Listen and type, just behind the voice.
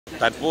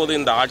தற்போது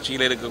இந்த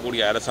ஆட்சியில்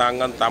இருக்கக்கூடிய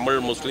அரசாங்கம் தமிழ்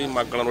முஸ்லீம்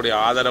மக்களுடைய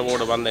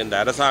ஆதரவோடு வந்த இந்த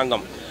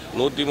அரசாங்கம்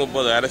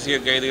 130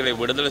 அரசியல் கைதிகளை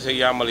விடுதலை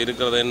செய்யாமல்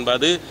இருக்கிறது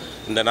என்பது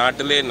இந்த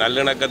நாட்டிலே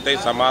நல்லிணக்கத்தை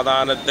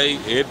சமாதானத்தை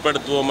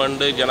ஏற்படுத்துவோம்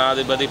என்று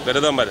ஜனாதிபதி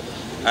பிரதமர்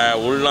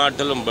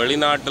உள்நாட்டிலும்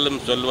வெளிநாட்டிலும்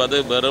சொல்வது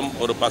வெறும்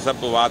ஒரு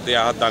பசப்பு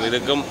வார்த்தையாகத்தான்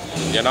இருக்கும்.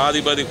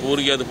 ஜனாதிபதி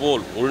கூறியது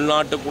போல்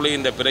உள்நாட்டுக்குள்ளே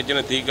இந்த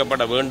பிரச்சனை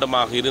தீர்க்கப்பட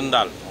வேண்டுமாக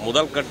இருந்தால்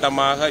முதல்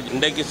கட்டமாக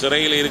இன்றைக்கு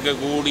சிறையில்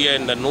இருக்கக்கூடிய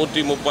இந்த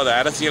 130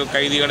 அரசியல்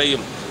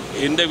கைதிகளையும்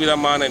எந்த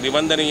விதமான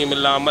நிபந்தனையும்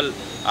இல்லாமல்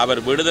அவர்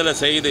விடுதலை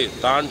செய்து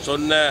தான்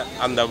சொன்ன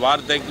அந்த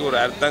வார்த்தைக்கு ஒரு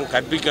அர்த்தம்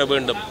கற்பிக்க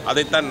வேண்டும்.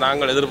 அதைத்தான்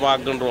நாங்கள்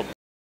எதிர்பார்க்கின்றோம்.